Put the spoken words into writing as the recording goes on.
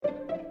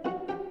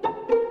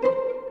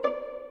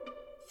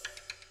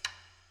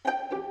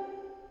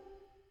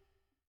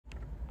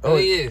Who are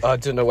you? I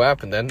don't know what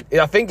happened then.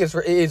 Yeah, I think it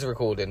is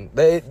recording.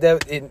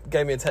 It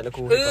gave me a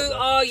technical. Who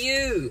are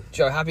you?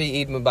 Joe,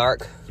 happy Eid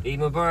Mubarak. Eid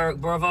Mubarak,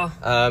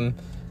 brother.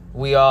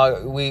 We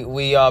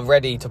are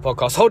ready to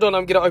podcast. Hold on,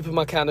 I'm gonna open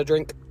my can of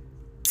drink.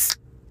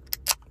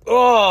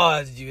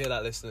 Oh, did you hear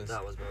that, listeners?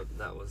 That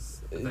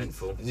was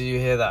eventful. Did you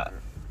hear that?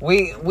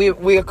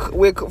 We're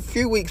a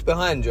few weeks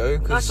behind, Joe.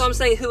 That's what I'm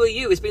saying. Who are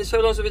you? It's been so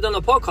long since we've done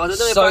a podcast. I don't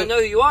know if I know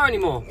who you are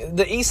anymore.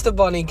 The Easter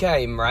Bunny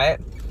came, right?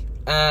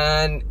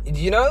 And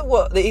you know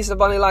what the Easter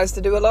Bunny likes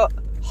to do a lot?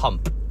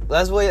 Hump.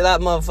 That's what that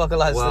motherfucker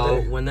likes to do.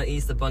 Well, when the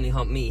Easter Bunny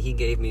humped me, he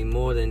gave me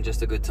more than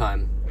just a good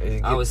time.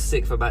 I was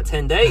sick for about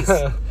 10 days.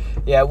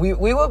 Yeah, we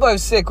were both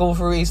sick all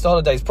through Easter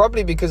holidays,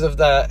 probably because of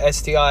the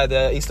STI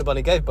the Easter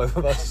Bunny gave both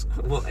of us.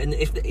 Well, and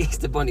if the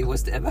Easter Bunny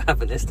was to ever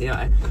have an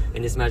STI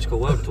in this magical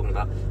world we're talking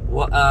about,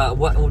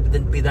 what would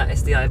then be that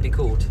STI be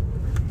called?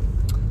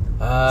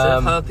 Instead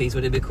of herpes,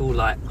 would it be called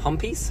like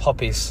humpies?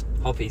 Hoppies.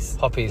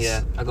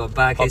 Yeah, I got a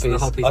bad case of the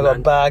hoppies, I got a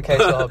bad case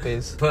of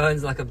hoppies.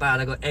 Burns like a bad.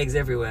 I got eggs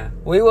everywhere.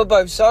 We were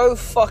both so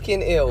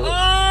fucking ill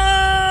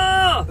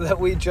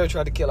that Joe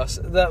tried to kill us,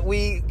 that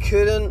we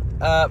couldn't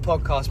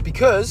podcast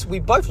because we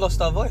both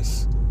lost our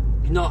voice.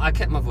 No, I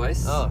kept my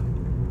voice. Oh.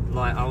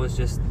 Like, I was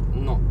just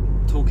not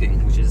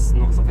talking, which is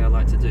not something I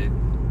like to do.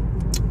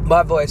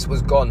 My voice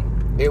was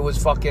gone. It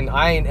was fucking...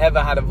 I ain't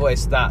ever had a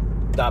voice that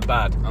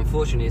bad.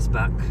 Unfortunately, it's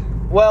back.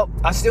 Well,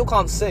 I still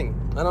can't sing.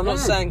 And I'm not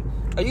saying...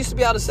 I used to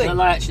be able to sing. No,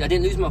 like, actually, I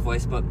didn't lose my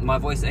voice, but my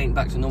voice ain't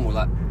back to normal.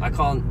 Like, I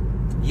can't...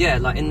 Yeah,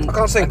 like in... I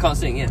can't sing. I can't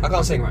sing, yeah. I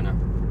can't sing right now.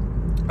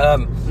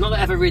 Not that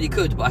I ever really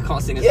could, but I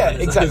can't sing as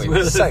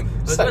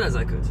well as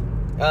I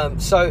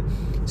could.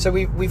 So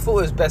we thought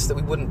it was best that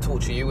we wouldn't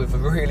torture you with a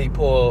really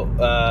poor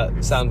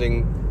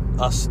sounding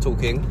us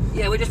talking.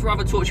 Yeah, we'd just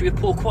rather torture you with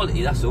poor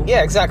quality, that's all.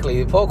 Yeah,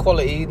 exactly. Poor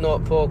quality,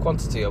 not poor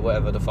quantity or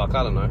whatever the fuck,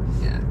 I don't know.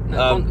 Yeah,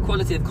 no,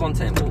 quality of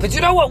content. But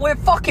you know what? We're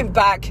fucking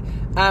back,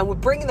 and we're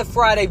bringing the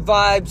Friday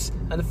vibes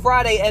and the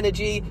Friday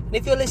energy. And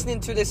if you're listening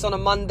to this on a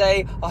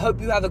Monday, I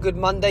hope you have a good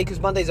Monday, because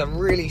Monday's a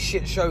really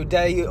shit show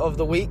day of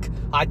the week.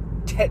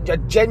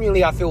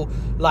 Genuinely, I feel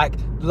like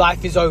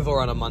life is over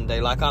on a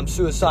Monday. Like, I'm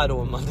suicidal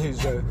on Mondays.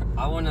 So.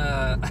 I want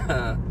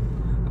to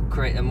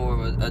create more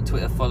of a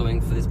Twitter following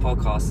for this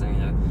podcast,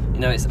 and you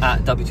know, it's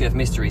at WTF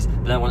Mysteries,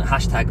 but I want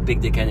hashtag Big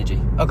Dick Energy.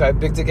 Okay,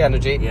 Big Dick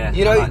Energy. Yeah,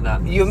 you know, I like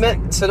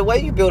that. So the way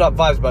you build up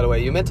vibes, by the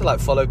way, you're meant to like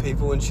follow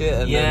people and shit.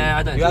 And yeah,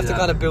 I don't. You have to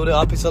kind of build it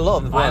up. It's a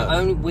lot of work.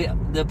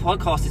 The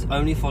podcast is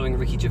only following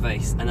Ricky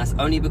Gervais, and that's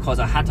only because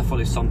I had to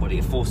follow somebody.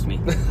 It forced me.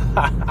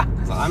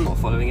 So I'm not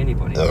following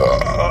anybody.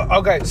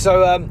 Okay,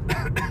 so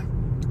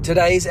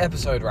today's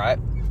episode, right?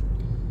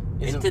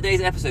 In today's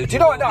episode, do you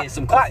know what? No,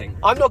 some coughing.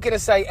 I'm not going to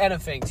say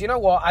anything. Do you know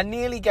what? I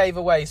nearly gave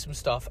away some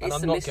stuff, and it's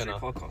I'm not going to. It's a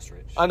mystery podcast,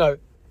 Rich. I know.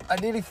 I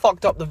nearly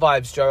fucked up the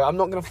vibes, Joe. I'm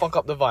not going to fuck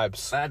up the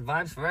vibes. Bad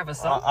vibes forever,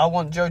 son. I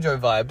want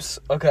JoJo vibes.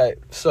 Okay,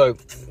 so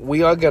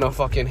we are going to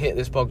fucking hit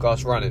this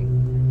podcast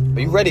running. Are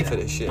you ready for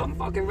this shit? I'm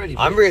fucking ready.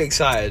 I'm really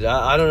excited.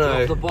 I don't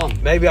know. Drop the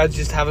bomb. Maybe I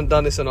just haven't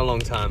done this in a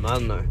long time. I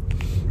don't know.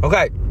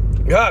 Okay.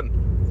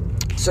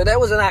 So there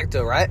was an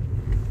actor, right?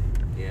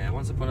 Yeah,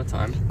 once upon a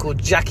time.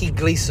 Called Jackie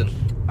Gleason.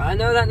 I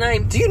know that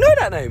name. Do you know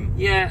that name?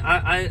 Yeah,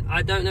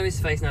 I don't know his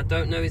face and I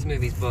don't know his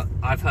movies, but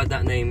I've heard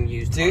that name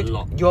used a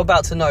lot. You're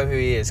about to know who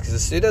he is, because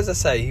as soon as I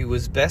say, he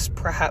was best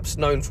perhaps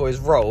known for his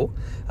role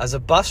as a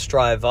bus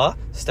driver,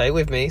 stay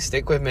with me,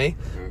 stick with me,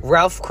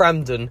 Ralph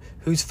Cramden,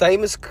 whose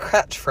famous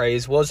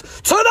catchphrase was,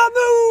 "To the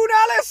moon,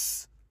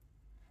 Alice!"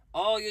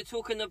 Oh, you're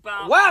talking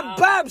about... Wham,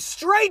 bam,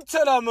 straight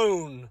to the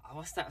moon!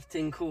 What's that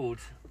thing called?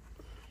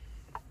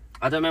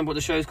 I don't remember what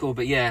the show's called,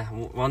 but yeah,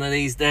 one of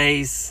these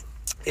days...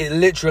 It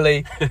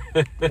literally,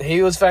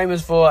 he was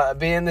famous for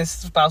being this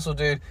spousal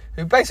dude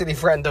who basically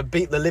threatened to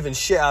beat the living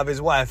shit out of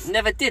his wife.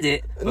 Never did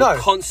it, but no.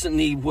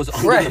 Constantly was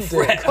under the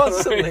threat.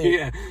 Constantly.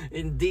 Yeah,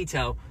 in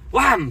detail.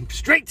 Wham!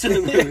 Straight to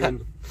the moon. Yeah.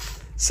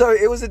 So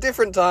it was a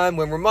different time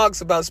when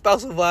remarks about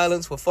spousal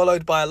violence were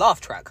followed by a laugh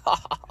track.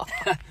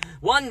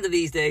 One of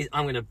these days,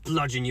 I'm going to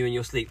bludgeon you in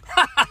your sleep.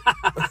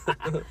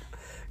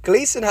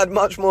 Gleason had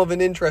much more of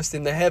an interest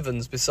in the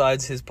heavens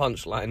besides his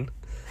punchline.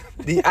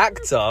 The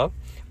actor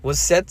was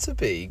said to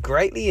be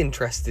greatly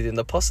interested in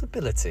the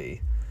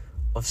possibility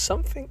of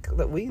something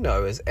that we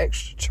know as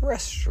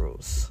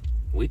extraterrestrials.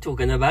 We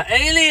talking about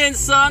aliens,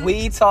 son.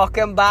 We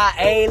talking about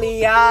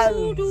aliens.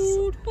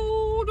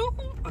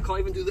 I can't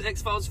even do the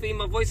X-Files theme.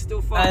 My voice is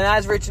still fine. And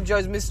as Rich and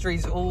Joe's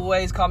mysteries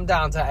always come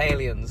down to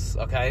aliens,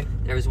 okay?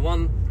 There is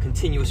one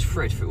continuous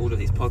thread through all of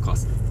these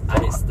podcasts,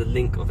 and it's the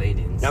link of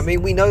aliens. I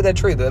mean, we know they're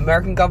true. The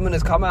American government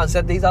has come out and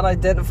said these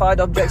unidentified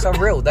objects are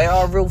real. They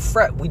are a real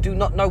threat. We do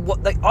not know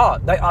what they are.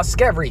 They are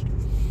scary.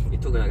 You're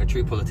talking like a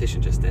true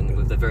politician just then,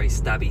 with the very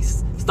stabby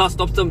start,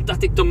 stop,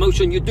 static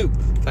motion you do.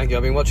 Thank you.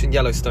 I've been watching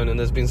Yellowstone, and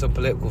there's been some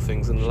political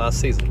things in the last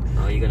season.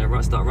 Are you going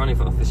to start running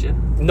for office, yeah?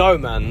 No,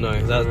 man, no.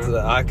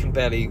 I can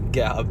barely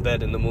get out of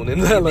bed in the morning.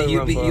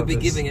 You'd be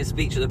giving a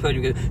speech at the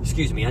podium, go,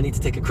 excuse me, I need to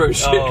take a Crohn's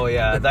shit. Oh,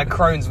 yeah, that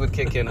Crohn's would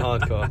kick in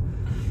hardcore.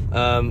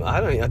 I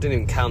didn't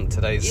even count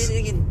today's...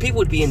 People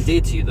would be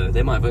endeared to you, though.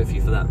 They might vote for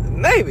you for that.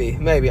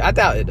 Maybe. I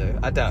doubt it, though.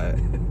 I doubt it.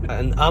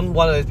 And I'm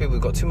one of those people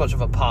who've got too much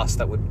of a past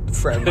that would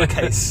threaten my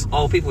case.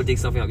 Oh, people would dig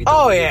something up. You're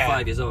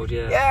 5 years old,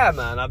 yeah. Yeah,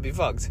 man, I'd be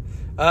fucked.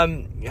 I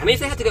mean, if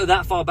they had to go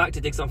that far back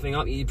to dig something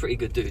up, you're pretty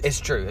good dude. It's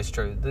true.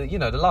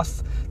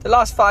 The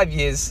last 5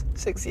 years,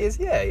 6 years,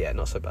 yeah,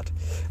 not so bad.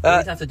 All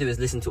you have to do is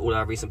listen to all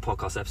our recent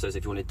podcast episodes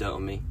if you wanted dirt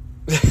on me.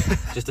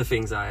 Just the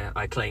things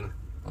I claim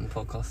on the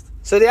podcast.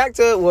 So the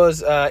actor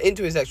was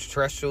into his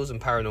extraterrestrials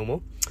and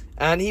paranormal,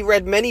 and he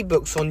read many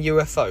books on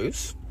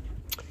UFOs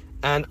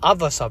and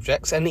other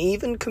subjects, and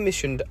even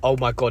commissioned, oh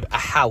my god, a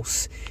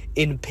house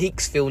in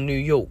Peaksville, New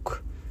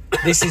York.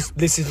 This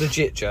is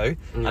legit, Joe,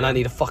 and I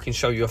need to fucking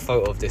show you a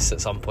photo of this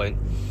at some point.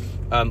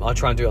 I'll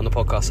try and do it on the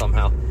podcast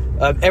somehow.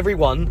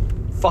 Everyone,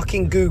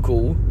 fucking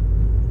Google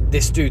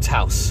this dude's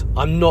house.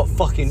 I'm not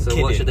fucking kidding.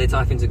 So what should they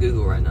type into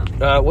Google right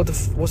now?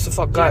 What's the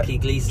fuck guy? Jackie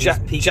Gleason's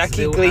Peaksville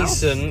Jackie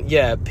Gleason, house?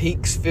 Yeah,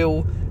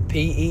 Peaksville,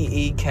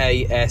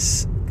 Peekskill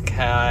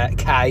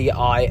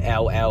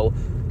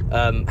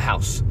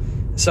house.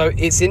 So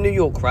it's in New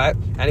York, right?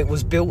 And it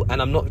was built,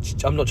 and I'm not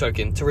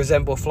joking, to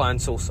resemble a flying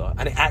saucer,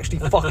 and it actually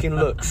fucking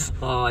looks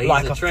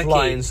like a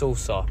flying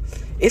saucer.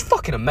 It's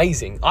fucking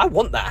amazing. I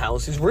want that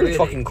house. It's really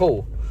fucking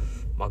cool.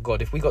 My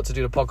god, if we got to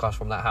do the podcast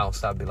from that house,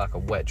 that'd be like a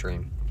wet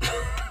dream.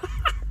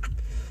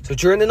 So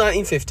during the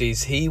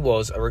 1950s, he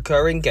was a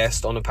recurring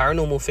guest on a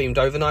paranormal-themed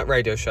overnight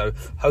radio show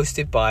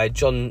hosted by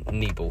John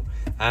Niebel.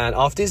 And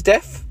after his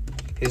death,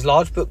 his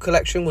large book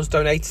collection was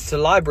donated to the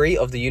library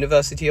of the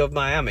University of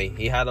Miami.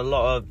 He had a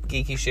lot of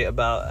geeky shit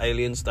about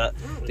aliens that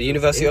the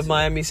University of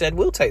Miami said,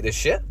 we'll take this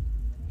shit.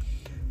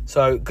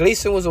 So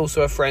Gleason was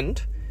also a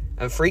friend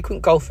and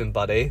frequent golfing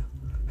buddy.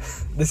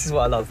 This is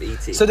what I love.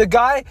 E.T. So the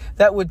guy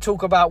that would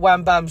talk about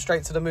wham bam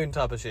straight to the moon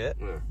type of shit,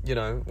 you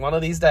know, one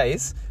of these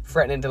days,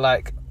 threatening to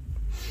like...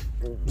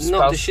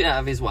 knock the shit out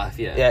of his wife,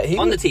 yeah.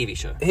 On the TV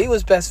show. He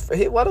was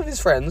one of his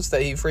friends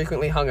that he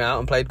frequently hung out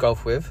and played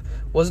golf with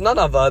was none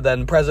other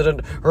than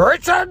President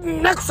Richard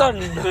Nixon.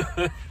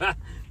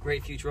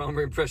 Great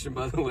Futurama impression,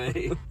 by the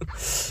way.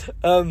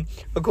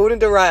 According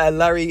to writer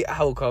Larry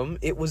Holcomb,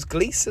 it was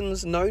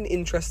Gleason's known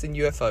interest in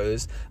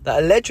UFOs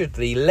that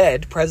allegedly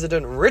led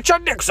President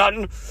Richard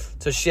Nixon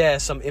to share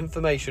some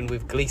information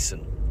with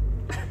Gleason,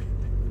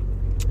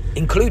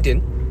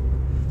 including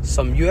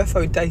some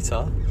UFO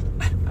data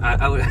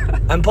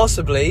and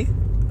possibly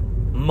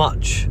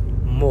much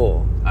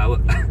more.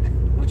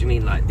 What do you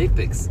mean, like dick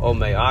pics? Oh,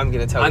 mate, I'm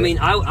going to tell you. I mean,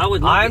 I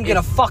would... I'm going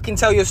to fucking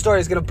tell you a story.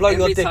 It's going to blow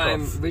your dick off.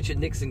 Every time Richard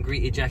Nixon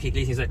greeted Jackie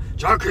Gleason, he's like,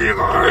 Jackie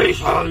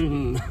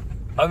Gleason!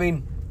 I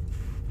mean,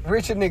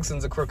 Richard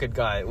Nixon's a crooked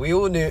guy. We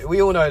all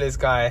know this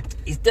guy.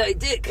 He's dirty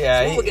dick.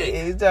 Yeah,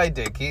 he's dirty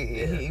dick.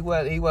 He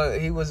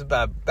was a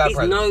bad His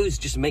president. nose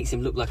just makes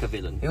him look like a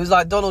villain. He was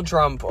like Donald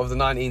Trump of the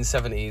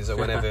 1970s or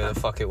whenever the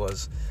fuck it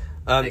was.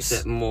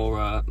 Except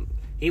more...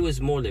 he was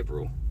more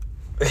liberal.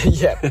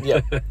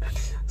 yeah.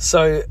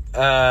 So,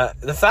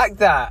 the fact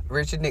that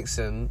Richard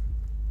Nixon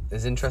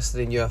is interested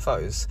in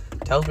UFOs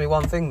tells me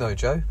one thing, though,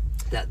 Joe.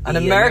 That an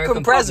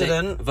American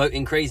president...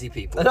 voting crazy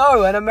people.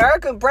 No, an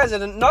American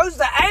president knows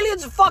that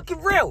aliens are fucking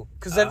real.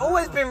 Because they've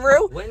always been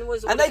real.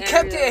 And they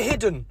kept it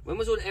hidden. When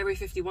was all the Area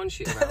 51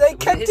 shit around? They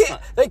kept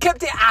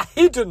it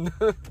hidden.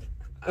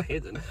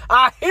 Hidden?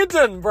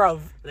 Hidden, bruv.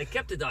 They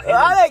kept it hidden.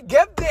 They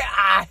kept it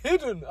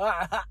hidden.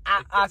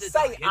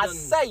 I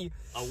say.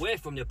 Away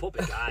from the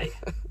puppet guy.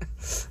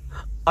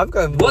 I'm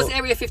going... Was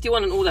Area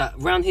 51 and all that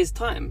around his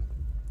time?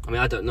 I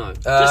mean, I don't know.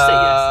 Just say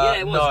yes. Yeah,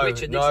 it was.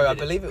 Richard Nixon. No, I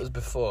believe it was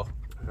before.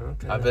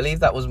 Okay. I believe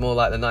that was more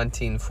like the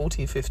 1940s,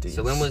 50s.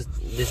 So when was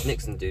this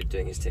Nixon dude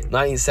doing his thing?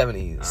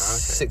 1970s,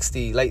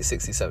 60, late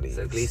 60s, 70s.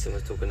 So Gleason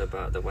was talking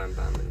about the wham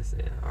bam and this,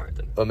 yeah, alright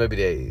then. Or maybe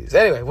the 80s.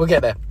 Anyway, we'll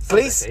get there.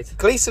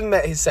 Gleason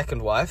met his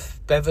second wife,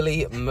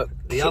 Beverly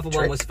The other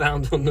one was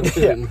found on the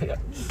moon.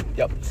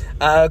 Yep.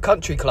 A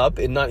country club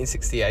in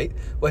 1968,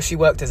 where she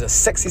worked as a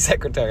sexy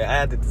secretary.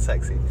 I added the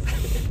sexy.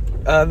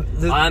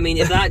 I mean,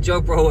 if that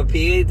job role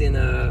appeared in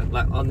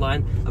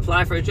online,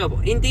 apply for a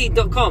job.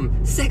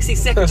 Indeed.com, sexy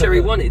secretary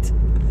wanted.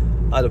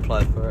 I'd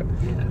apply for it.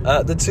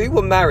 Yeah. The two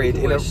were married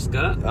in a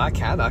skirt. I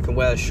can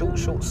wear a short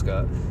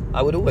skirt.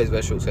 I would always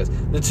wear short skirts.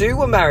 The two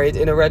were married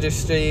in a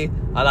registry.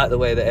 I like the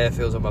way the air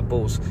feels on my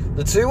balls.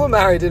 The two were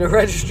married in a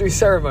registry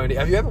ceremony.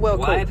 Have you ever wore a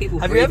kilt? Why are people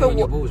breathing on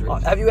your balls?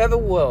 Have you ever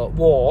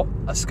wore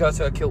a skirt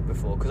or a kilt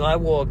before? Because I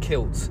wore a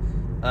kilt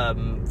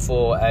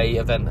for a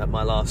event at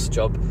my last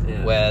job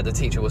where the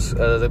teacher was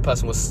the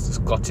person was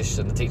Scottish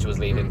and the teacher was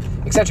leaving,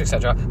 etc.,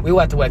 etc. We all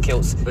had to wear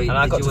kilts, but and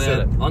I got to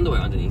feel it.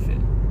 Underwear underneath it?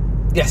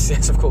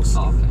 Yes, of course.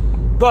 Oh, okay.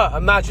 But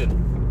imagine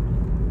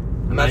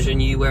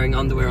you wearing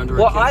underwear under a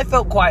kilt. Well, I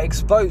felt quite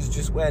exposed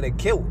just wearing a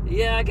kilt.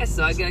 Yeah, I guess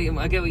so. I get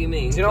what you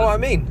mean. Do you know what I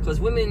mean?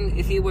 Because women,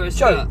 if you wear a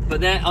skirt, but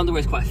their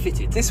underwear is quite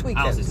fitted. This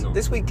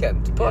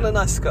weekend, put on a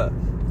nice skirt.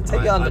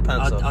 Take your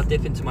underpants off. I'll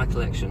dip into my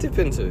collection.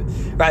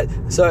 Right,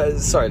 so,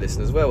 sorry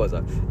listeners, where was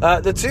I?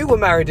 The two were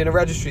married in a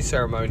registry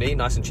ceremony,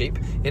 nice and cheap,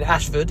 in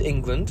Ashford,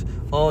 England,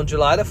 on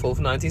July the 4th,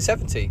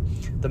 1970.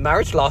 The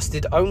marriage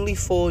lasted only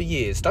 4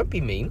 years. Don't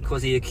be mean.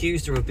 Because he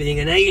accused her of being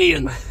an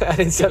alien. And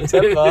in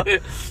September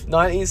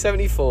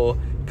 1974,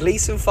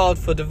 Gleason filed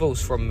for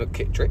divorce from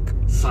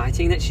McKittrick,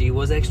 citing that she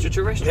was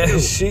extraterrestrial.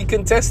 She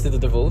contested the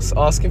divorce,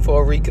 asking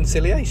for a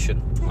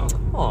reconciliation. Oh.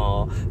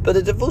 Aww. But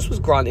the divorce was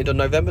granted on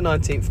November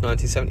 19th,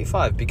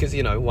 1975, because,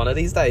 you know, one of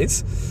these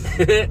days.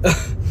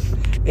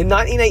 In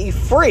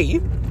 1983,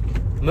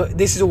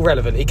 this is all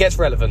relevant. It gets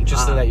relevant,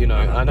 just to let you know.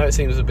 I know it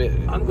seems a bit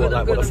what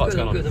the fuck's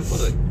going on. I'm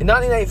following. In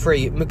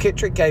 1983,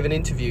 McKittrick gave an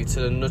interview to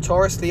the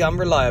notoriously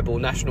unreliable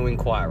National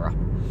Enquirer,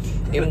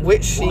 in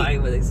which she... Why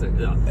were they so...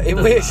 No,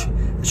 let's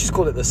just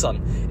call it The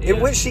Sun. Yeah.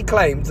 In which she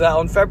claimed that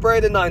on February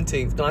the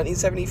 19th,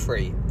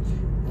 1973,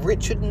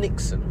 Richard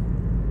Nixon,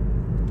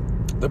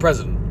 the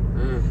president,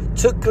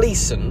 took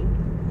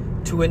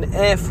Gleason to an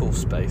Air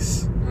Force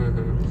base.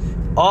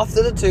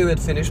 After the two had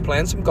finished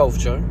playing some golf,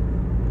 Joe,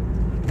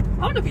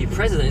 I want to be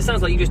president. It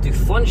sounds like you just do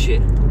fun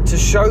shit. to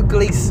show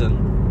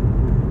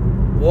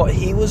Gleason what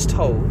he was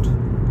told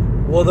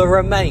were the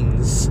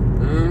remains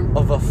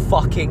of a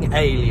fucking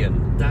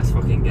alien. That's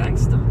fucking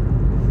gangster.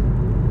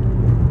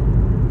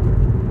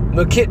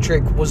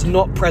 McKittrick was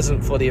not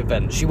present for the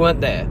event. She weren't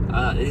there.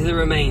 These are the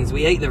remains.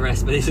 We ate the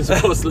rest, but this is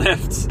what's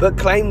left. But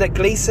claimed that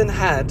Gleason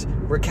had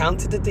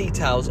recounted the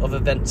details of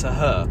event to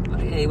her.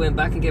 Yeah, he went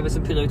back and gave us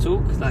some pillow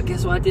talk. Like,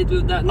 guess what I did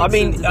with that Nixon I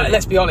mean, today?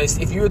 let's be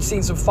honest. If you had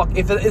seen some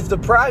if the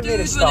Prime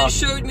Minister Dude,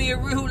 showed me a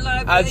real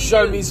life had alien.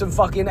 shown me some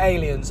fucking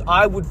aliens,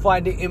 I would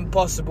find it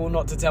impossible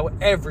not to tell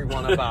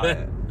everyone about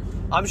it.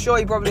 I'm sure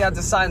he probably had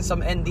to sign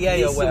some NDA or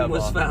Nixon whatever.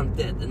 was found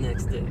dead the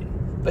next day.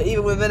 But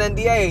even with an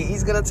NDA,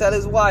 he's going to tell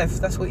his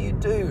wife. That's what you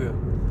do.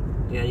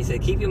 Yeah, he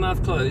said, keep your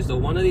mouth closed, or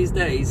one of these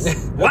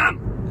days,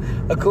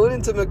 wham!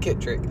 According to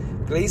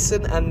McKittrick,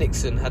 Gleason and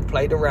Nixon had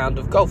played a round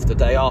of golf the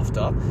day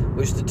after,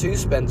 which the two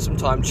spent some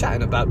time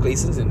chatting about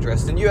Gleason's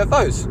interest in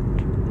UFOs.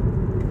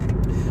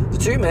 The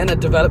two men had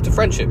developed a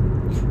friendship.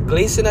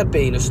 Gleason had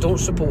been a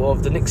staunch supporter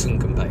of the Nixon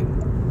campaign.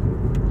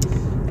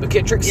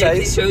 McKittrick Yeah, says...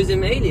 he shows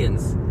him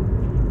aliens.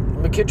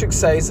 McKittrick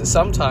says that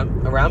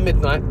sometime around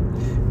midnight,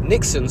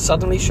 Nixon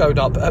suddenly showed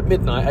up at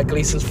midnight at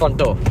Gleason's front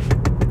door.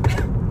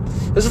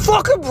 There's a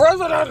fucking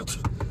president!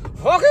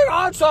 Fucking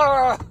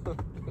answer!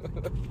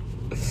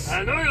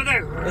 I know you're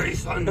there,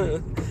 Gleason.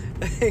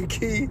 In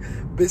Key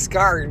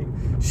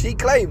Biscayne, she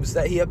claims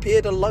that he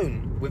appeared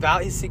alone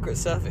without his Secret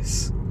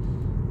Service.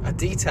 A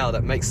detail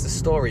that makes the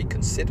story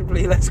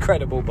considerably less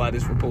credible by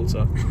this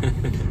reporter.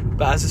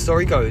 But as the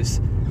story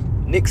goes,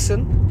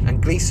 Nixon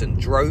and Gleason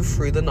drove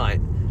through the night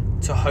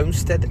to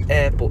Homestead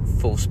Air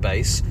Force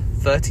Base,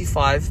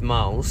 35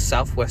 miles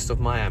southwest of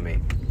Miami.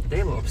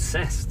 They were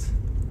obsessed.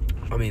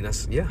 I mean,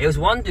 that's... yeah. It was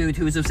one dude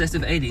who was obsessed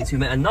with aliens who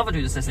met another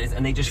dude obsessed with aliens,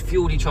 and they just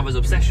fueled each other's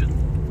obsession.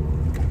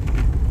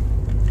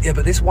 Yeah,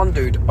 but this one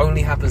dude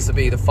only happens to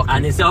be the fucking...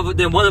 And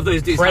then one of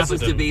those dudes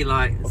President happens to be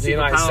like of the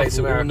United States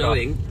of America,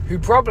 all-knowing. who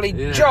probably,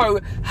 Joe,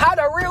 had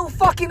a real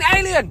fucking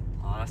alien!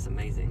 Oh, that's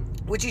amazing.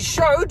 Which he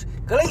showed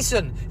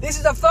Gleason. This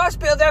is the first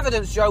bit of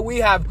evidence, Joe, we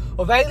have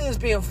of aliens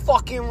being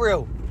fucking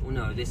real. Well,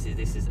 no, this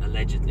is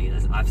allegedly.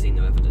 I've seen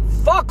no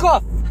evidence. Fuck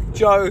off,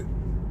 Joe.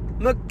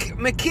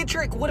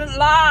 McKittrick wouldn't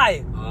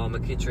lie. Oh,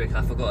 McKittrick.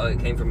 I forgot it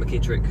came from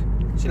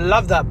McKittrick. She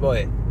loved that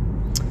boy.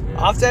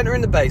 Yeah. After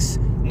entering the base,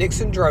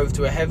 Nixon drove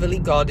to a heavily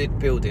guarded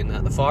building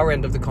at the far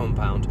end of the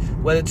compound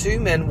where the two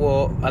men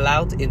were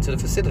allowed into the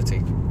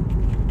facility.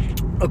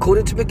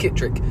 According to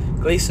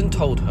McKittrick, Gleason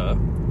told her...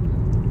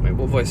 Wait,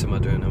 what voice am I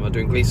doing? Am I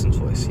doing Gleason's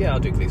voice? Yeah, I'll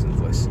do Gleason's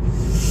voice.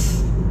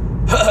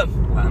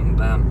 Wham,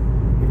 bam.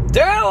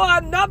 There were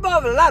a number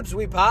of labs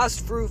we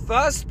passed through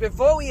first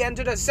before we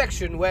entered a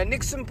section where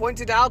Nixon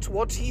pointed out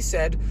what he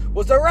said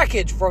was the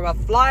wreckage from a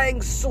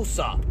flying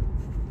saucer.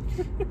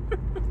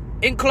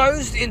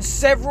 Enclosed in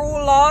several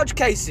large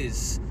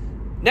cases.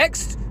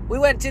 Next, we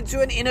went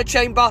into an inner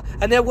chamber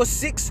and there were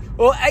 6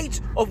 or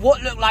 8 of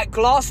what looked like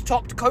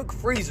glass-topped Coke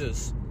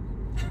freezers.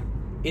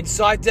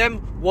 Inside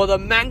them were the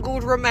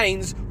mangled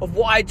remains of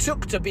what I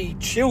took to be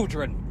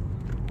children.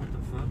 What the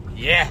fuck?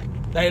 Yeah.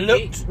 They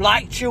looked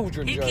like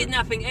children, He Joe.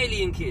 kidnapping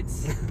alien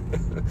kids.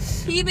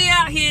 He be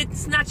out here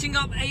snatching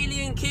up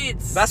alien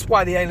kids. That's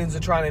why the aliens are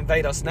trying to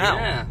invade us now.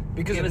 Yeah.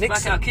 Because Give of us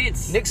Nixon. back our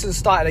kids. Nixon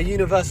started a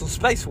universal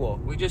space war.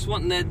 We just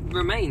want their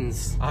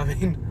remains. I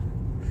mean,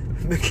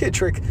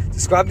 McKittrick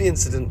described the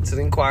incident to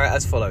the Enquirer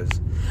as follows.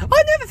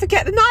 I never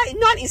forget the night in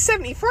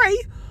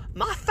 1973.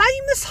 My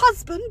famous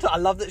husband, I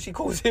love that she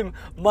calls him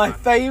my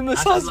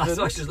famous husband.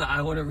 So she's like,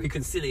 I want to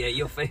reconciliate,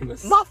 you're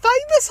famous. My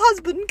famous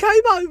husband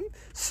came home,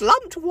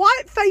 slumped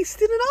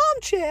white-faced in an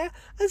armchair,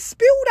 and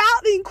spilled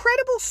out the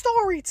incredible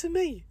story to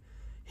me.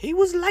 He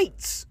was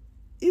late.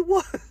 It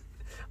was...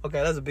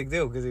 Okay, that's a big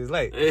deal because he was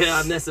late. Yeah,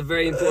 and that's a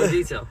very important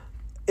detail.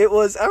 It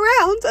was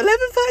around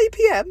 11:30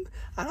 p.m.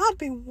 and I'd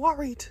been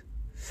worried.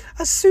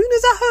 As soon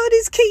as I heard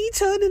his key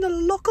turn in the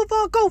lock of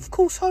our golf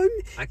course home,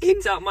 I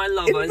kicked out my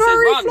lover and said,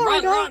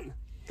 run.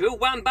 We'll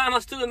wham bam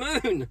us to the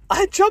moon.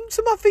 I jumped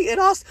to my feet and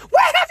asked,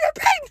 where have you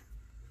been?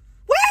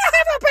 Where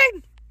have you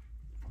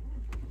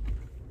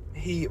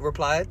been? He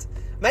replied,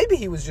 maybe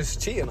he was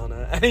just cheating on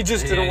her and he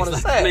just didn't want to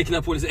like say it. making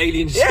up all this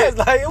alien shit. Yeah, it's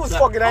like, it was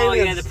fucking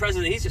aliens. Oh, yeah, the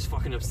president, he's just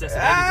fucking obsessed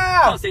with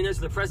Yeah. aliens. Can't say no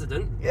to the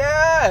president.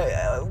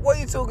 Yeah, what are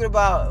you talking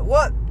about?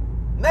 What?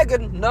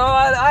 Megan? No,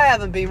 I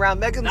haven't been around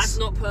Megan's. That's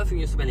not perfume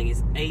you're smelling,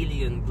 it's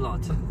alien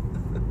blood.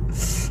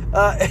 This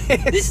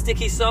This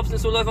sticky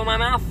substance all over my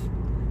mouth?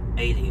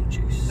 Alien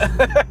juice.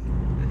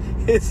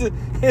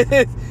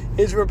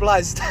 his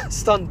reply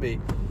stunned me.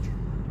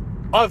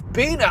 I've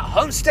been at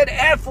Homestead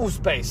Air Force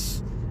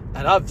Base,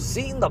 and I've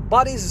seen the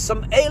bodies of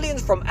some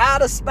aliens from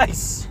outer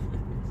space.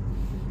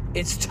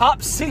 It's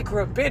top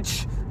secret,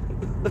 bitch.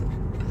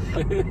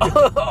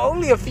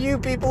 Only a few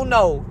people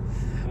know.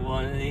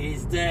 One of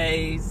these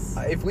days.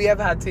 If we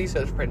ever had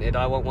t-shirts printed,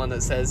 I want one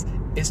that says,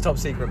 it's top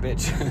secret,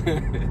 bitch.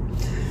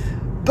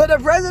 But the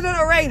president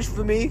arranged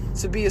for me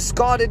to be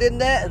escorted in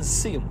there and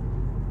see him.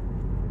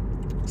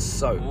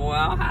 So,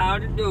 Well,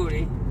 howdy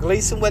doody.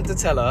 Gleason went to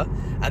tell her,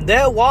 and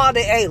there were the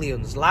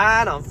aliens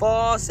lying on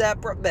 4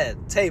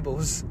 separate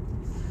tables.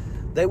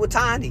 They were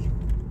tiny,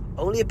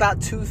 only about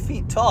 2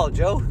 feet tall,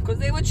 Joe, Because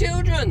they were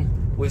children.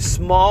 with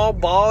small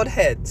bald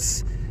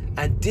heads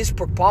and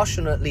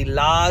disproportionately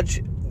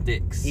large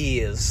Dicks.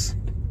 ears.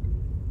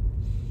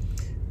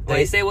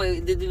 Wait, say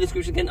what the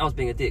description again? I was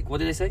being a dick. What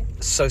did they say?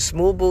 So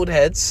small bald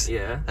heads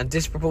Yeah. and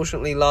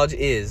disproportionately large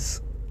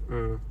ears.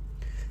 Mm.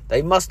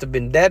 They must have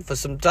been dead for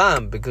some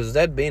time because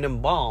they'd been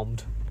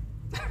embalmed.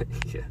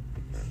 Yeah.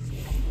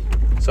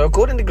 So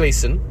according to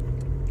Gleason,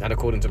 and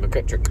according to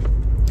McKittrick,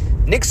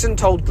 Nixon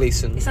told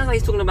Gleason... It sounds like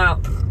he's talking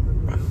about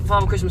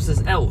Father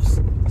Christmas's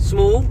elves.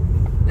 Small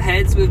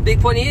heads with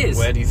big pointy ears.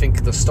 Where do you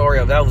think the story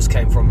of elves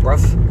came from,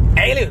 bruv?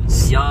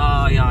 Aliens!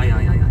 Yeah.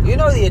 You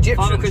know the Egyptians,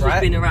 Father Christmas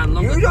right? been around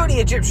longer. You know the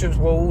Egyptians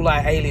were all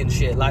like alien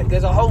shit. Like,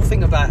 there's a whole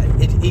thing about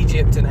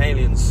Egypt and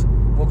aliens.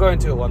 We'll go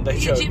into it one day, The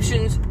Joe.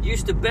 Egyptians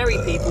used to bury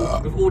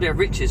people with all their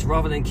riches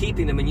rather than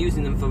keeping them and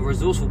using them for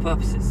resourceful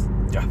purposes.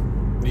 Yeah.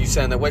 Are you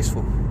saying they're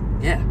wasteful?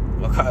 Yeah.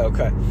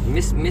 Okay.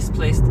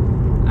 Misplaced.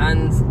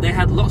 And they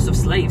had lots of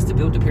slaves to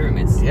build the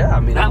pyramids. Yeah, I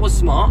mean... That was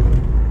smart.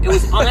 It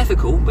was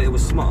unethical, but it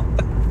was smart.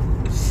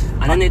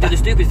 And then they did the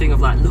stupid thing of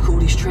like, look at all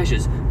these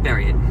treasures,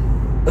 bury it.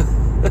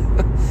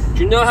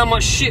 Do you know how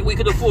much shit we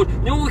could afford? You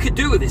know what we could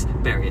do with this?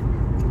 Bury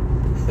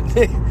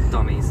it.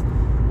 Dummies.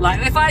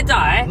 Like, if I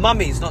die...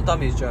 Mummies, not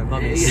dummies, Joe.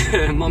 Mummies.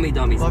 Yeah, mummy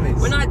dummies. Mummies.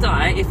 When I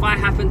die, if I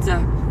happen to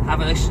have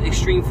an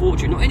extreme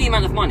fortune, not any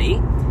amount of money,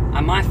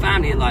 and my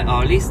family are like,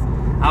 oh, at least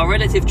our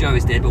relative Joe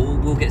is dead, but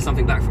we'll get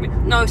something back from it.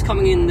 No, it's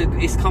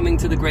coming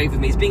to the grave with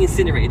me. It's being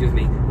incinerated with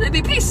me. They'd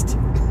be pissed.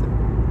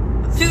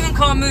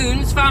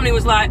 Tutankhamun's family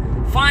was like,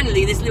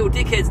 finally, this little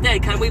dickhead's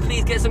dead. Can we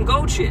please get some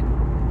gold shit?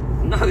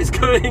 No, it's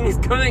going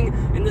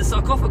in the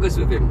sarcophagus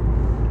with him.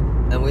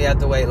 And we had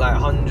to wait like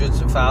hundreds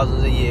of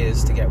thousands of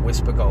years to get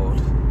Whisper Gold.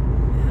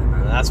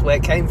 And that's where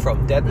it came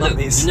from, dead Look,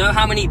 mummies. you know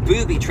how many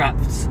booby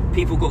traps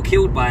people got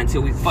killed by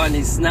until we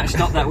finally snatched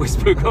up that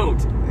Whisper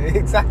Gold?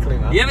 Exactly,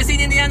 man. You ever seen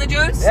Indiana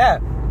Jones? Yeah.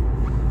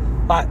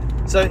 Right.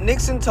 So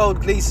Nixon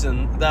told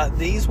Gleason that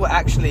these were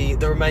actually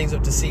the remains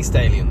of deceased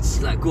aliens.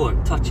 He's like, go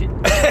on, touch it.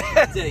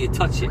 I tell you,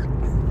 touch it.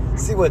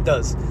 See what it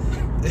does.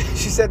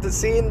 She said that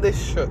seeing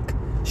this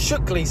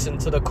shook Gleason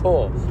to the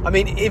core. I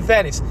mean, in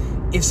fairness,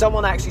 if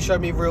someone actually showed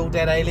me real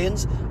dead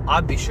aliens,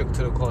 I'd be shook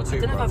to the core too. I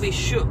don't know if bruv. I'd be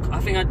shook. I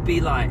think I'd be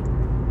like,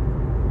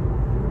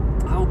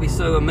 I would be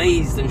so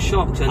amazed and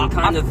shocked and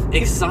kind of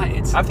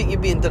excited. I think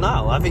you'd be in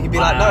denial. I think you'd be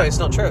like, no, it's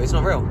not true. It's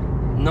not real.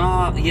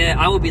 No, yeah,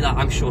 I would be like,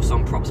 I'm sure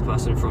some props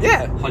person from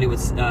Yeah. Hollywood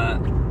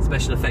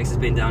special effects has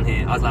been down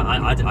here. I was like,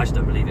 I just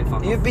don't believe it.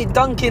 Fuck You'd off. be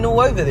dunking all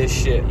over this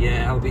shit.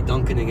 Yeah, I would be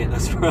dunking it.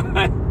 That's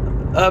right.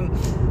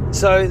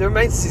 So the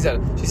remains, she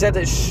said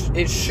that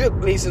it shook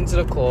Gleason to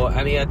the core,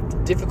 and he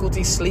had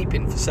difficulty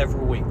sleeping for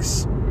several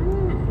weeks.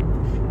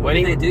 What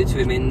did they do to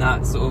him in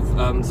that sort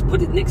of? What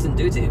did Nixon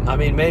do to him? I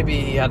mean, maybe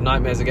he had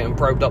nightmares of getting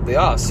probed up the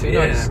arse. Who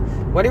Yeah. knows?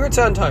 When he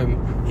returned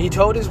home, he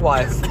told his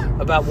wife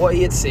about what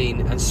he had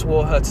seen and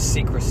swore her to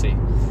secrecy.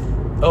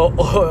 Or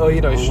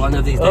one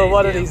of these days.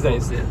 One of Yeah, these of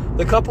course, days. yeah.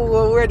 The couple were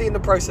already in the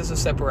process of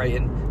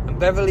separating, and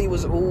Beverly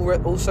was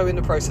also in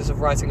the process of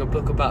writing a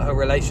book about her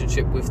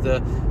relationship with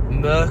the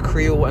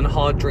mercurial and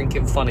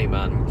hard-drinking funny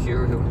man.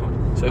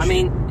 So I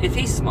mean, if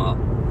he's smart,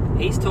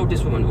 he's told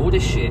this woman all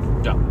this shit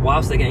Yeah.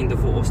 whilst they're getting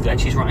divorced, and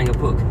she's writing a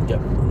book. Yeah.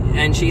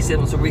 And she said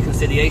on some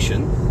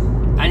reconciliation,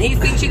 and he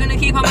thinks she's going to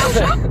keep her mouth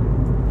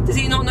shut. Does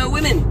he not know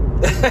women?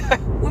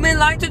 Women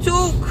like to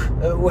talk.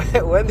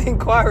 When the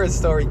Inquirer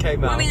story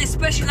came out... Women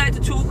especially like to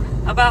talk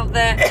about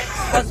their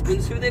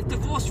ex-husbands who they've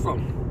divorced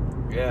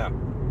from. Yeah.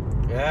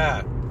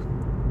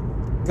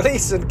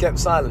 Gleason kept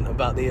silent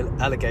about the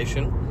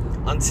allegation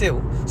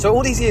until... So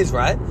all these years,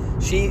 right?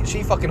 She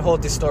fucking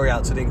hauled this story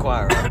out to the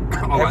Inquirer.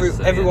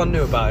 Everyone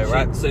knew about it,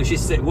 right? So she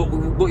said,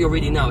 what you're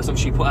reading now is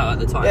something she put out at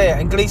the time. Yeah,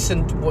 and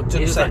Gleason didn't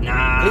was say... like,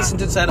 nah. Gleason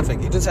didn't say anything.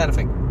 He didn't say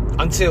anything.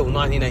 Until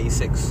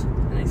 1986.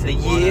 And he said,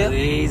 The "One year- of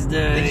these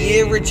days." The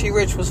year Richie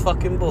Rich was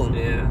fucking born.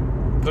 Yeah.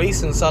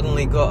 Gleason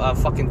suddenly got a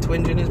fucking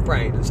twinge in his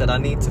brain and said, I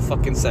need to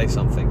fucking say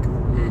something.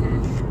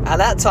 Mm-hmm. At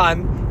that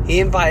time, he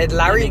invited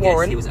Larry Let me guess,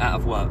 Warren... he was out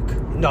of work.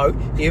 No,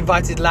 he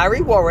invited Larry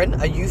Warren,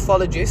 a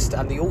ufologist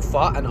and the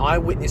author and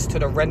eyewitness to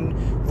the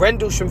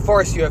Rendlesham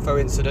Forest UFO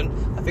incident.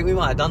 I think we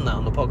might have done that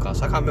on the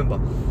podcast. I can't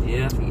remember.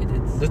 Yeah, I think you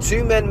did. The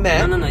two men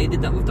met. No, you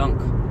did that with Dunk.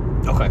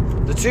 Okay.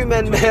 The two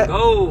men met.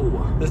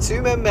 Oh. The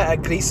two men met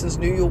at Gleason's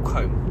New York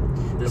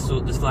home. This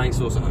flying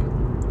saucer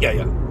home.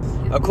 Yeah.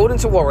 According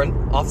to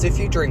Warren, after a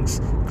few drinks,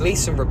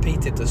 Gleason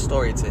repeated the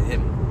story to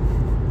him.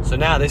 So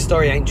now this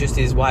story ain't just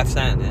his wife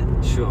saying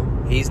it. Sure.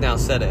 He's now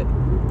said it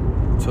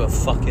to a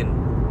fucking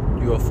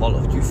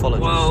ufologist.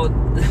 Well,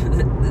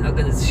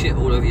 there's shit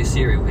all over your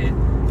cereal here.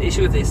 The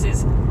issue with this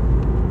is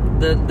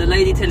the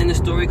lady telling the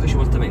story because she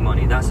wants to make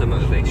money. That's her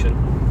motivation.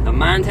 The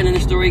man telling the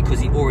story because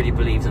he already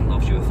believes and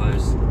loves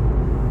UFOs.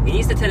 He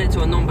needs to tell it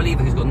to a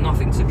non-believer who's got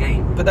nothing to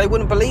gain. But they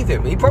wouldn't believe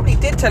him. He probably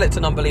did tell it to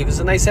non-believers,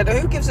 and they said,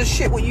 "Who gives a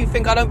shit what you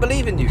think? I don't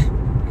believe in you."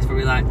 He's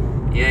probably like,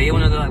 "Yeah, you're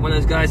one of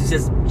those guys who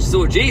says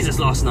saw Jesus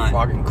last night."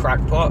 Fucking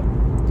crackpot.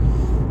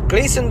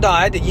 Gleason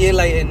died a year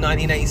later in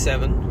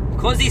 1987.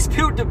 Because he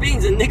spilled the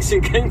beans and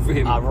Nixon came for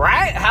him.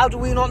 Alright, how do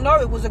we not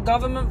know? It was a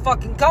government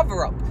fucking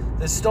cover-up.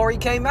 The story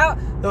came out,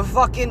 the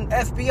fucking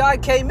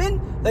FBI came in,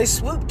 they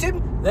swooped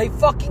him, they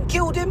fucking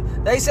killed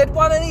him, they said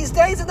one of these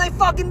days, and they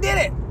fucking did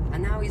it.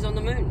 And now he's on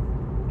the moon.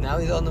 Now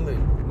he's on the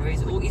moon. Where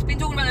he's been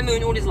talking about the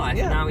moon all his life,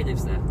 Yeah. and now he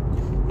lives there.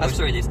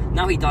 He lives.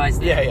 Now he dies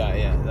there.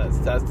 Yeah.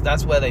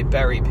 That's where they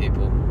bury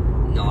people.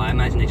 No, I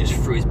imagine they just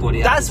threw his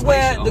body out. That's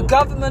where the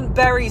government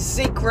buries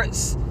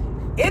secrets.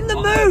 In the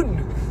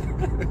moon!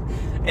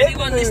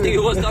 Anyone listening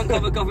who wants to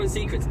uncover government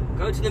secrets,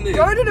 go to the moon.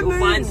 Go to the You'll moon.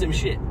 find some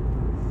shit.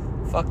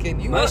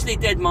 Fucking Mostly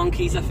dead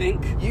monkeys, I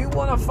think. You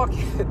want to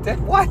fucking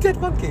dead? Why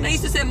dead monkeys? They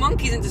used to send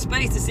monkeys into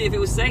space to see if it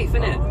was safe,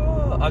 innit?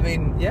 Oh, I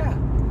mean, yeah.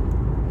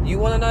 You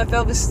want to know if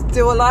Elvis is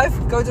still alive?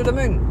 Go to the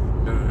moon.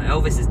 No,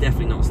 Elvis is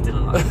definitely not still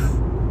alive.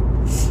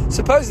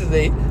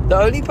 Supposedly, the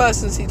only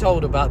persons he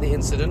told about the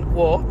incident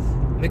were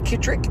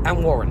McKittrick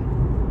and Warren.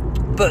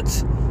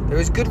 But there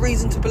is good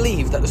reason to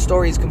believe that the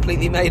story is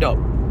completely made up.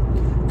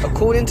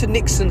 According to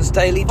Nixon's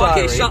daily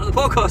diary... Okay, shut the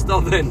podcast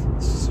off then.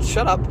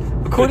 Shut up.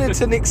 According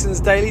to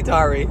Nixon's daily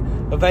diary,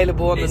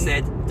 available on It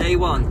said, day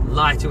one,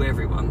 lie to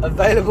everyone.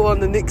 Available on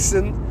the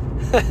Nixon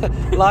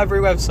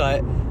library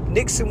website,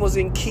 Nixon was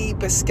in Key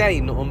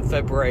Biscayne on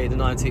February the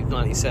 19th,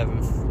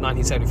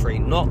 1973.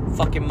 Not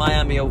fucking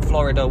Miami or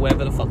Florida,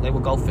 wherever the fuck they were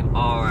golfing. Oh,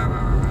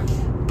 right.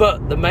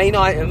 But the main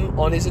item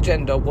on his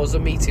agenda was a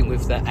meeting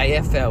with the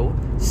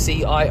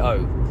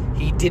AFL-CIO.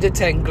 He did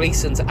attend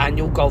Gleason's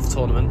annual golf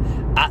tournament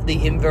at the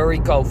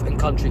Inverie Golf and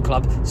Country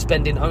Club,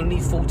 spending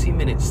only 40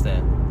 minutes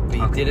there.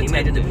 But he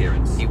made an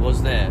appearance. He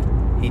was there.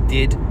 He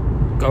did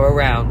go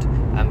around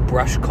and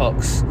brush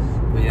cocks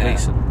with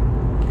Gleason.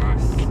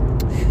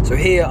 Nice. So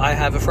here I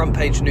have a front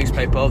page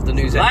newspaper of the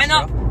News Line Extra.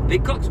 up!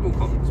 Big cock, small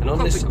cock. And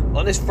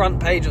on this front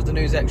page of the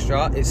News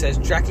Extra, it says,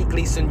 Jackie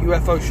Gleason,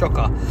 UFO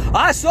shocker.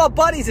 I saw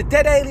bodies of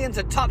dead aliens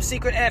at top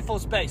secret Air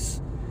Force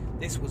Base.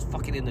 This was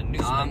fucking in the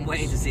newspaper. I'm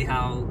waiting to see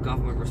how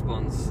government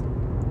responds.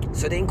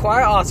 So the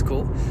Inquirer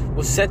article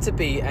was said to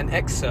be an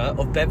excerpt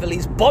of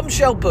Beverly's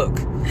bombshell book.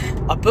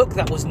 A book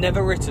that was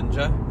never written,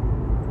 Joe.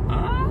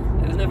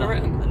 It was never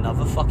written.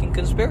 Another fucking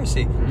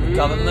conspiracy. The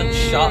government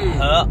shut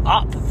her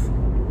up.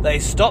 They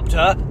stopped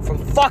her from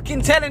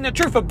fucking telling the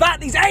truth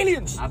about these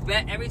aliens. I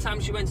bet every time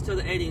she went to tell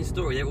the alien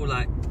story, they were all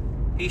like,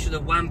 he should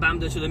have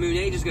wham-bammed her to the moon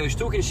ages ago. She's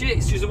talking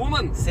shit. She's a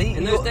woman. See,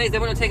 in those days, they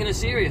weren't taking her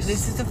serious.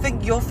 This is the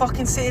thing. You're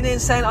fucking sitting here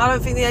saying, I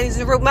don't think the aliens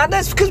are real. Man,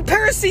 there's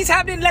conspiracies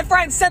happening left,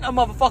 right, and centre,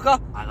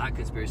 motherfucker. I like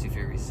conspiracy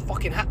theories. It's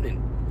fucking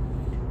happening.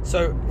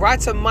 So,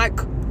 writer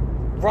Mike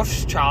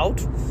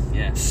Rothschild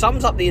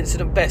sums up the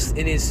incident best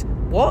in his...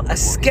 What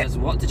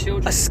to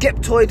children? A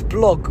skeptoid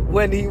blog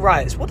when he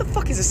writes. What the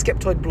fuck is a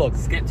skeptoid blog?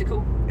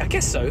 Skeptical? I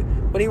guess so.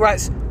 When he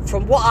writes,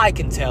 from what I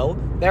can tell,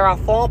 there are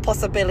 4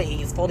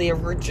 possibilities for the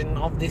origin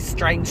of this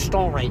strange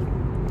story.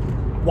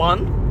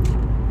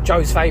 1,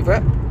 Joe's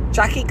favourite,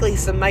 Jackie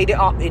Gleason made it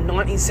up in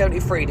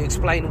 1973 to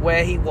explain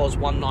where he was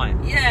one night.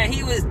 Yeah,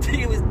 he was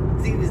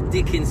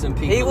dicking some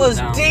people. He was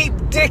down. deep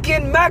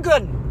dicking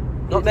Meghan.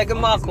 Not Meghan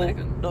Markle.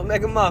 Meghan? Not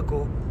Meghan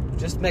Markle.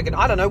 Just Meghan.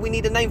 I don't know. We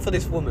need a name for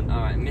this woman.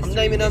 Alright, I'm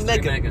naming her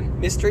Meghan.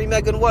 Mystery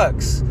Meghan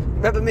works.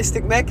 Remember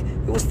Mystic Meg?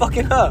 It was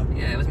fucking her.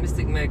 Yeah, it was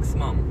Mystic Meg's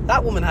mum.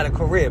 That woman had a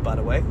career, by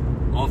the way.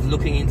 Of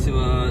looking into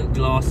a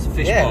glass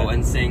fishbowl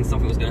and saying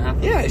something was going to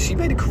happen. Yeah, she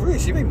made a career.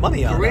 She made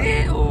money out of it.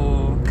 Career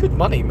or... Good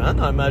money, man,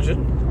 I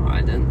imagine.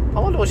 Alright then. I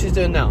wonder what she's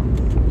doing now.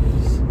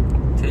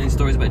 Telling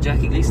stories about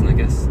Jackie Gleason, I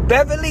guess.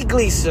 Beverly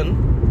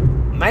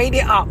Gleason made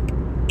it up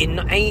in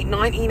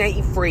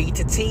 1983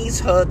 to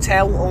tease her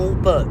tell-all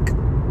book.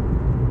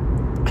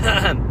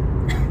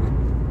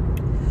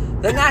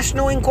 The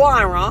National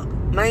Enquirer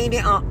made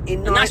it up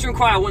in... The National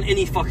Enquirer want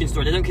any fucking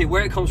story. They don't care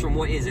where it comes from,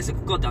 what it is. It's a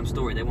goddamn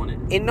story. They want it.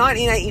 In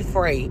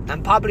 1983,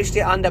 and published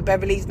it under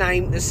Beverly's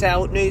name to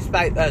sell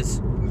newspapers.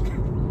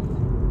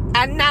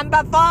 And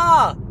number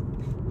 4,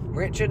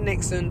 Richard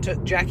Nixon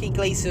took Jackie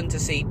Gleason to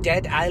see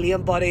dead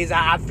alien bodies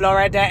at a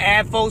Florida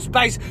Air Force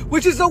Base,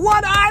 which is the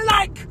one I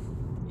like.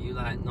 You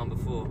like number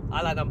 4.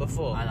 I like number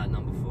 4. I like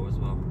number 4 as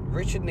well.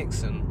 Richard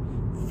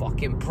Nixon,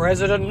 fucking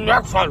President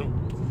Nixon.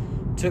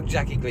 took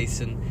Jackie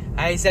Gleason,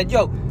 and he said,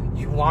 yo,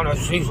 you want to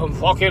see some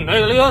fucking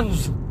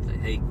aliens?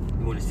 Like, hey,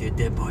 you want to see a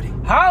dead body?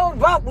 How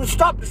about we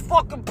stop this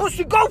fucking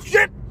pussy ghost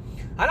shit,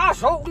 and I'll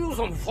show you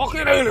some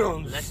fucking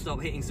aliens? Let's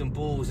stop hitting some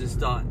balls and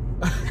start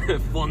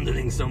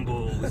fondling some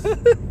balls.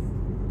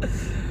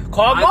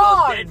 Come I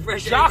got on, dead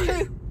fresh Jackie.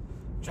 aliens.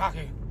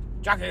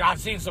 Jackie, I've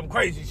seen some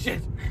crazy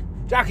shit.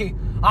 Jackie,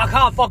 I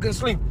can't fucking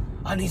sleep.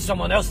 I need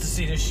someone else to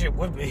see this shit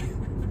with me.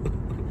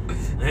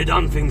 They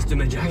done things to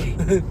me, Jackie.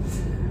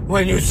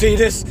 When you see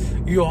this,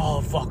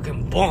 your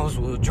fucking balls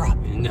will drop.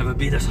 You'll never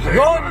be this hurt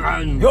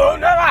again. You'll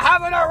never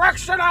have an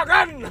erection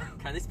again.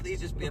 Can this please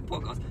just be a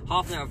podcast?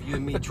 Half an hour of you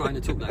and me trying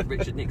to talk like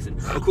Richard Nixon,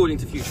 according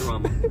to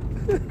Futurama.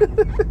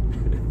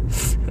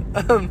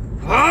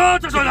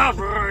 What is an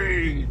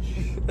outrage?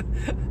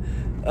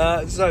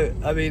 So,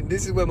 I mean,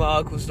 this is where my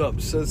article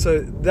stops.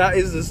 So that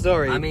is the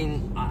story. I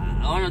mean,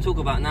 all I want to talk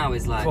about now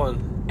is like Go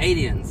on.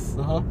 aliens.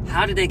 Uh-huh.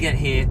 How did they get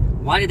here?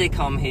 Why did they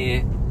come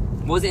here?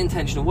 Was it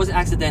intentional? Was it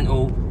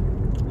accidental?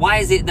 Why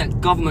is it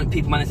that government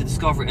people manage to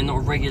discover it and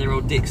not regular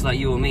old dicks like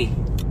you or me?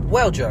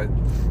 Well, Joe,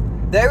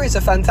 there is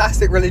a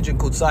fantastic religion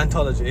called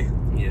Scientology.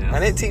 Yeah.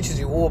 And it teaches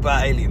you all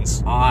about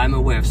aliens. I'm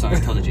aware of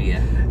Scientology,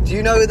 yeah. Do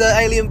you know the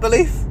alien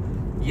belief?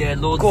 Yeah,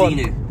 Lord Go on.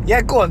 Xenu.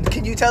 Yeah, go on.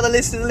 Can you tell the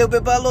listeners a little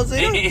bit about Lord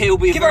Xenu? It'll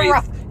be Give a very, a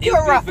rough. Give a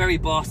it'll be rough. a very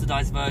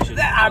bastardized version.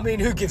 I mean,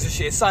 who gives a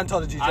shit? It's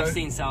Scientology, Joe. I've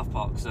seen South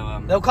Park,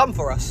 so They'll come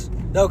for us.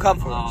 They'll come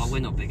for us. we're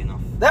not big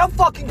enough. They'll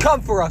fucking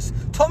come for us.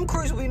 Tom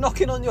Cruise will be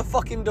knocking on your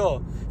fucking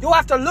door. You'll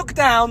have to look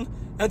down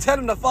and tell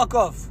him to fuck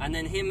off. And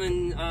then him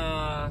and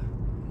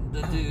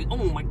the dude, oh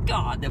my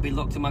god, they'll be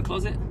locked in my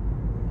closet.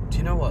 Do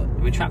you know what?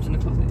 We're trapped in the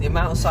closet. The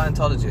amount of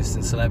Scientologists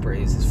and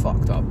celebrities is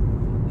fucked up.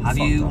 Have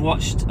you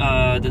watched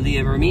the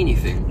Leah Remini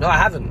thing? No, I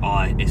haven't. Oh,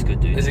 it's good,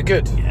 dude. Is it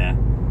good? Yeah.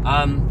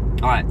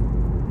 Alright.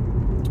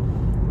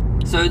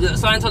 So the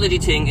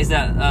Scientology thing is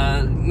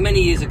that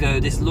many years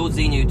ago, this Lord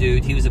Xenu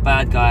dude, he was a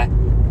bad guy,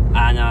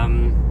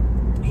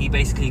 and he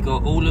basically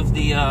got all of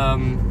the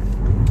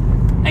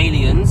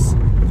aliens,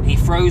 he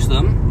froze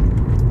them,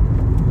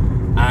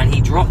 and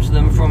he dropped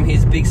them from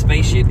his big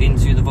spaceship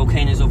into the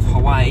volcanoes of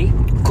Hawaii.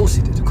 Of course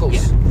he did, of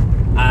course. Yeah.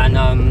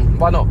 And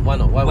Why not?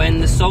 when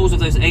the souls of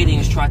those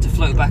aliens tried to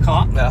float back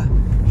up, Yeah.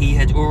 he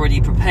had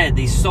already prepared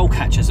these soul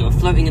catchers that were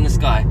floating in the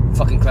sky.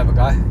 Fucking clever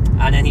guy.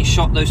 And then he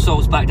shot those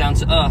souls back down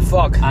to Earth.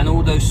 Fuck. And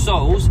all those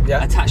souls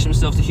Yeah. attach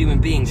themselves to human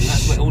beings, and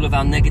that's where all of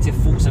our negative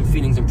thoughts and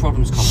feelings and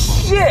problems come from.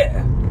 Shit!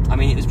 I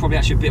mean, it was probably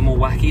actually a bit more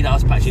wacky. That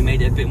was actually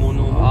made it a bit more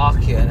normal.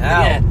 Fucking But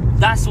hell. yeah,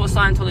 that's what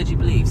Scientology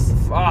believes.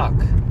 Fuck.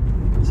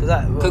 So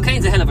that...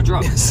 Cocaine's a hell of a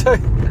drug.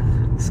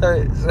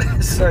 So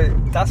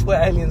that's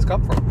where aliens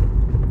come from.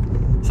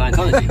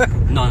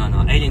 Scientology? No.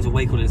 Aliens are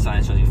way cooler than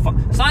Scientology.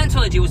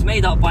 Scientology was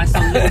made up by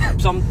some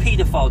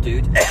paedophile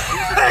dude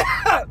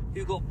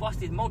who got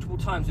busted multiple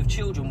times with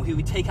children who he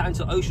would take out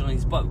into the ocean on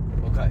his boat.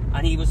 Okay.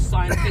 And he was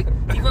scientific.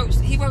 He wrote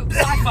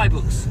sci-fi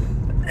books.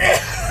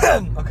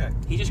 Okay.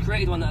 He just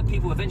created one that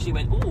people eventually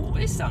went, oh,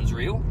 this sounds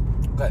real.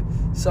 Okay.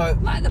 So,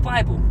 Like the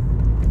Bible.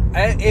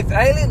 if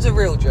aliens are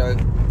real, Joe,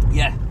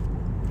 Yeah.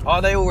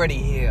 are they already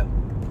here?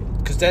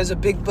 Because there's a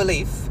big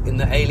belief in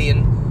the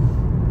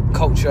alien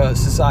culture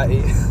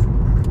society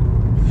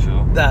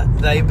Sure. that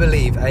they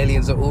believe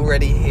aliens are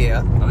already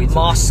here, Oh, he's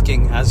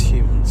masking as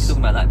humans.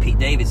 Talking about like Pete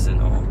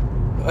Davidson or...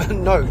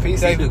 No, Pete He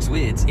Davidson looks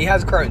weird. He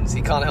has Crohn's.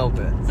 He can't help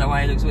it. Is that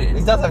why he looks weird?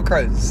 He does have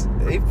Crohn's.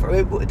 It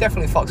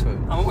definitely fucks with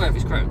him. I'm aware of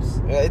his Crohn's.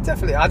 Yeah, it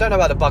definitely. I don't know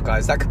about the bug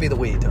guys. That could be the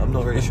weed. I'm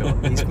not really sure.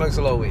 He smokes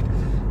a lot of weed.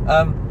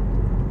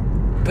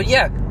 But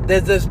yeah,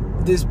 there's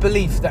this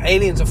belief that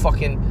aliens are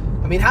fucking.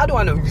 I mean, how do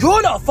I know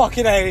you're not a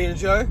fucking alien,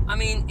 Joe? I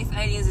mean, if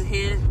aliens are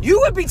here... You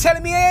would be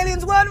telling me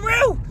aliens weren't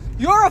real.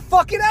 You're a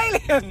fucking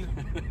alien.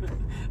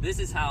 This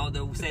is how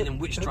the Salem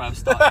witch tribe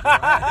started.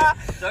 Right?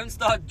 Don't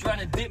start trying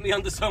to dip me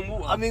under some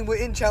water. I mean, we're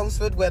in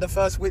Chelmsford where the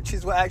first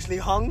witches were actually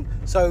hung.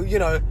 So you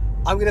know,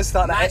 I'm gonna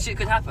start that. Mad shit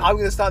could happen. I'm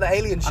gonna start the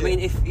alien shit. I mean,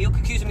 if you're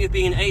accusing me of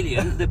being an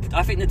alien,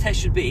 I think the test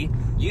should be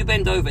you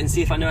bend over and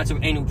see if I know how to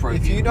anal probe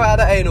if you know how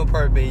to anal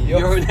probe me,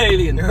 you're an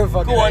alien. You're a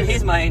fucking Go on, alien.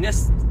 here's my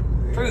anus.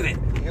 Prove it.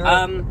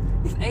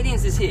 If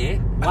aliens is here,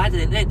 why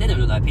do they don't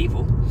look like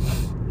people?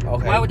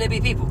 Okay. Why would they be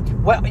people?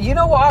 Well, you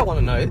know what I want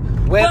to know?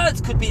 Birds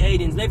could be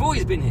aliens. They've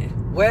always been here.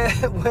 Where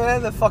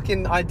the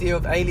fucking idea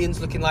of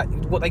aliens looking like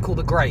what they call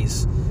the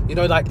greys? You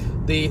know, like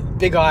the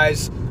big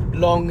eyes,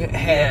 long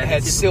hair, Yeah,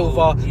 head, the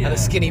silver, typical- and a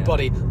skinny yeah.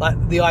 body.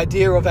 Like the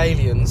idea of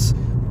aliens,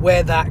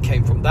 where that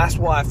came from. That's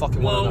what I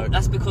fucking want to Well, know.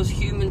 that's because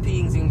human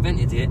beings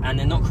invented it, and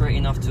they're not creative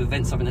enough to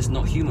invent something that's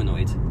not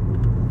humanoid.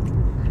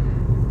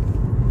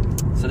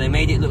 So they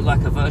made it look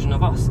like a version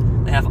of us.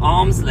 They have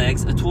arms,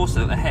 legs, a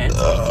torso, a head.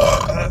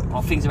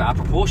 Well, things are out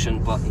of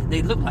proportion, but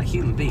they look like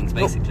human beings,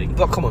 basically.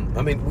 But come on,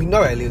 I mean, we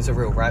know aliens are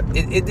real, right?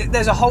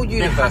 There's a whole There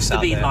universe has to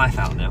out be there. life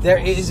out there. of There,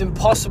 course. it is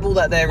impossible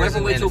that there Whether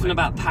isn't we're talking anything.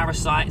 about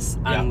parasites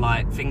and Yeah.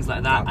 like things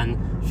like that, Yeah.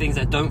 and things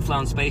that don't fly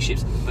on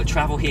spaceships but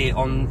travel here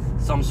on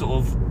some sort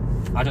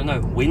of, I don't know,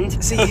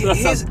 wind. See, that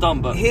here's, sounds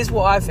dumb, but here's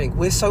what I think.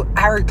 We're so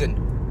arrogant.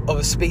 of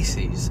a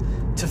species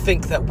to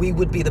think that we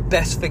would be the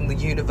best thing the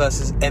universe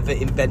has ever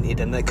invented,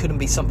 and there couldn't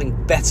be something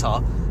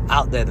better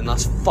out there than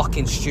us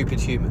fucking stupid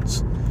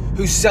humans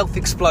who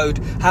self-explode,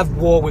 have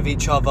war with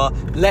each other,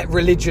 let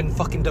religion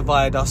fucking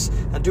divide us,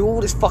 and do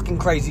all this fucking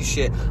crazy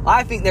shit.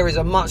 I think there is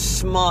a much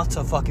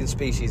smarter fucking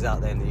species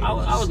out there in the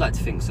universe. I would like to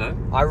think so.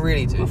 I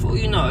really do. But for all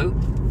you know,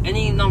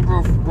 any number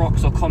of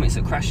rocks or comets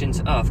that crash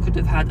into Earth could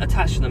have had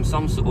attached to them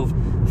some sort of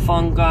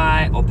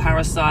fungi or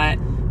parasite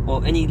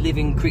or any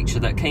living creature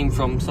that came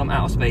from some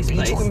outer space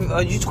place.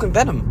 Are you talking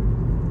Venom?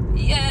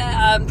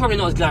 Yeah, probably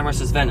not as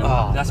glamorous as Venom.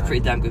 Oh, That's a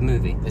pretty damn good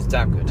movie. It's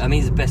damn good. I mean,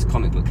 he's the best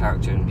comic book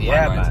character in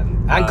my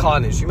mind. Man. And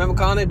Carnage. You remember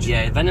Carnage?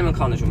 Yeah, Venom and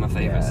Carnage were my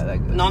favourites. Yeah, they're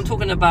good. No, I'm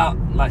talking about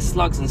like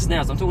slugs and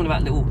snails. I'm talking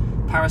about little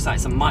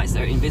parasites and mites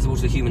that are invisible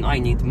to the human eye.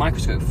 You need the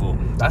microscope for.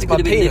 That's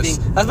my penis.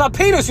 That's my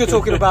penis you're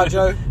talking about,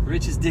 Joe.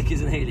 Richard's dick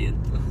is an alien.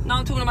 No,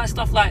 I'm talking about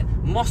stuff like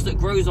moss that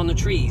grows on the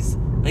trees.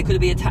 They could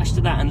have been attached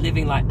to that and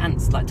living like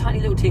ants, like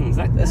tiny little things.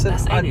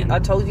 That's alien. I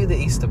told you the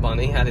Easter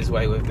Bunny had his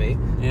way with me,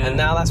 and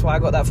now that's why I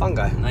got that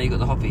fungi. Now you got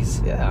the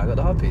hoppies. Yeah, I got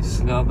the hoppies.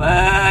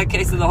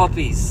 Case of the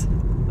hoppies.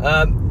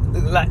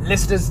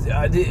 Listeners,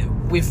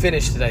 we've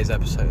finished today's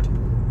episode.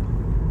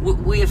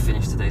 We have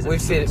finished today's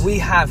episode. We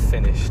have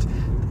finished.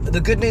 The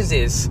good news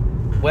is,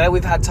 where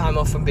we've had time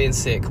off from being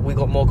sick, we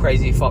got more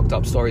crazy, fucked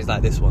up stories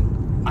like this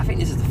one. I think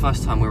this is the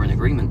first time we're in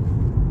agreement.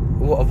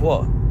 What of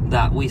what?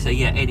 That we say,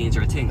 yeah, aliens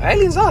are a thing.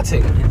 Aliens are a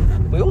thing. Yeah.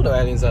 We all know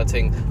aliens are a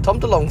thing. Tom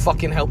DeLonge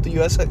fucking helped the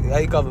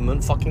USA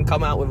government fucking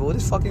come out with all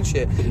this fucking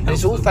shit. And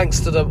it's all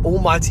thanks to the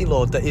almighty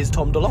Lord that is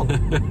Tom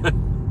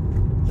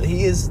DeLonge.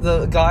 He is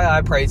the guy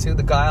I pray to,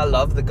 the guy I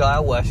love, the guy I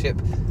worship,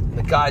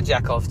 the guy I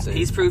jack off to.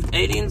 He's proved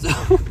aliens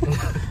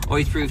or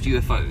he's proved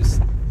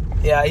UFOs?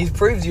 Yeah, he's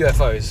proved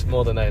UFOs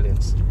more than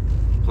aliens.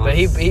 But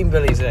he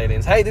believes in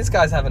aliens. Hey, this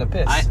guy's having a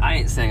piss. I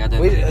ain't saying I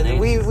don't believe in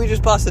aliens. We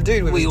just passed a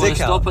dude with his dick out. You want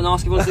to stop and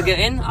ask if he wants to get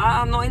in?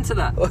 I'm not into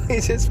that. We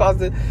just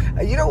passed it.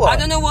 You know what? I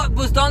don't know what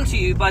was done to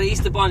you by the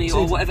Easter Bunny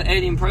or whatever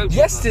alien probe.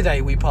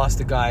 Yesterday we passed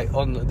a guy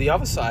on the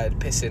other side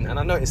pissing, and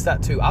I noticed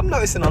that too. I'm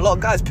noticing a lot of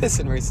guys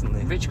pissing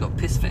recently. Rich got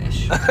piss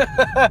fetish.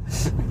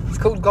 It's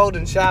called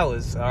golden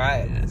showers,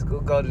 alright? Yeah. It's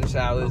called golden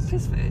showers.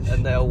 Piss fetish.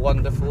 And they're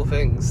wonderful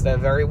things. They're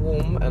very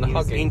warm and He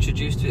was hugging.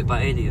 introduced to it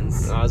by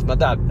aliens. No, it's my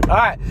dad.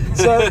 Alright,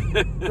 so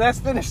let's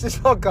finish this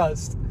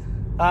podcast.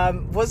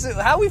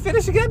 How we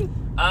finish again?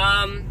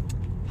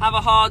 Have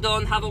a hard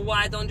on, have a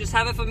wide on, just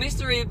have it for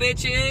mystery,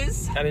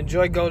 bitches. And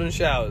enjoy golden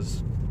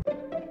showers.